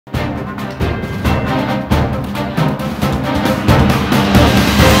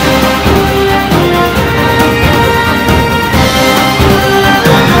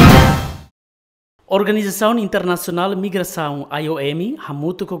Organização Internacional Migrasaun IOM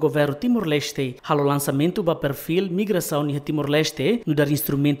hamutu com o governo Timor-Leste halo lançamento do perfil Migrasaun em Timor-Leste no dar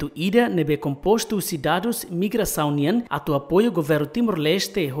instrumento IDA nebe composto os cidadãos migrasaunian a tu apoio ao governo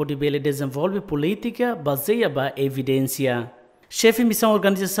Timor-Leste onde ele desenvolve política bazeia ba evidência. Chefe missão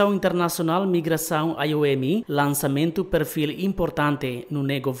Organização Internacional Migrasaun IOM lançamento perfil importante no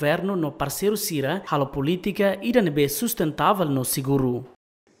governo no parceiro Sira halo política IDA nebe sustentável no seguro.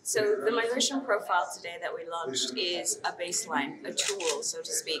 So the migration profile today that we launched is a baseline, a tool, so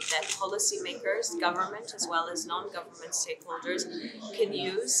to speak, that policymakers, government, as well as non-government stakeholders can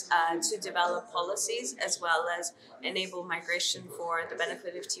use to develop policies as well as enable migration for the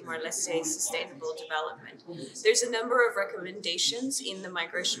benefit of Timor-Leste's sustainable development. There's a number of recommendations in the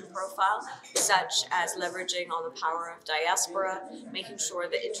migration profile, such as leveraging on the power of diaspora, making sure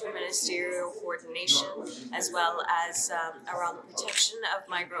that interministerial coordination, as well as around the protection of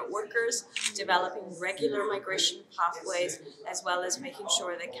migrant workers, developing regular migration pathways, as well as making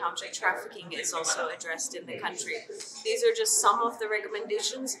sure that counter-trafficking is also addressed in the country. These are just some of the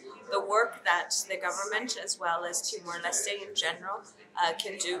recommendations. The work that the government, as well as Timor-Leste in general,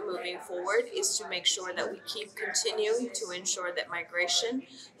 can do moving forward is to make sure that we keep continuing to ensure that migration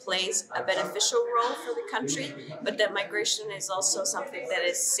plays a beneficial role for the country, but that migration is also something that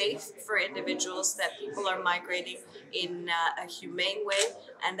is safe for individuals, that people are migrating in a humane way,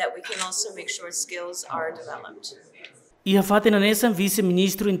 and that we can also make sure skills are developed. E a fatina nessa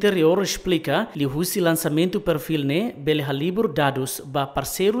vice-ministro interior explica que o lançamento perfil bele halibur dados ba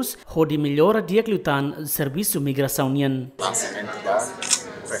parceiros onde melhora diaglutan serviço migrasaunian. Lançamento da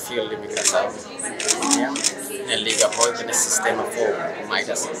perfil de migração ele liga muito nesse sistema fogo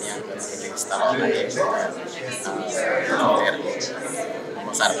migrasaunian que está na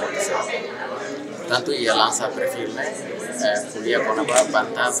começar a acontecer. Portanto, ia lançar perfil podia com a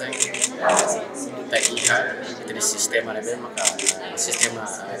vantagem da IA do sistema sistema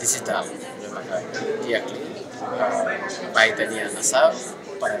digital dia vai ter na sala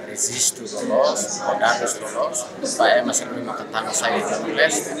para registro do los, dados do los, vai mas servir uma catana saída do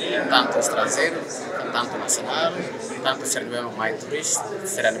leste, tanto estrangeiro, tanto nacional, tanto servir mais turista,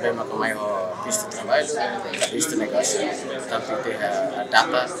 será bem mais visto trabalho, visto negócio, tanto ter a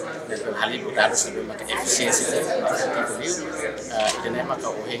data hali dados servir mais eficiência efetivo viu, e nem mais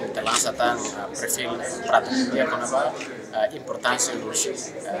o hing lança tan perfil para dia com a importância do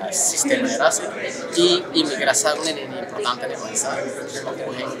sistema erasmo e imigração é importante de avançar.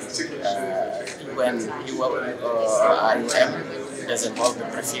 IOM desenvolve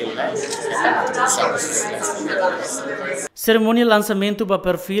perfil Cerimônia lançamento do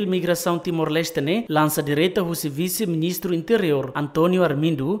perfil Migração Timor-Leste lança direta o vice-ministro interior Antônio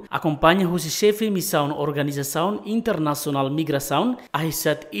Armindo, acompanha o chefe de missão Organização Internacional Migrasaun,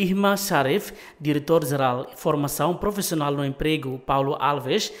 Ahisat Ihma Sharif, diretor-geral Formação Profissional no Emprego Paulo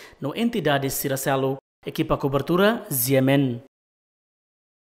Alves, no entidade Siracelo. Equipa cobertura, Ziemen.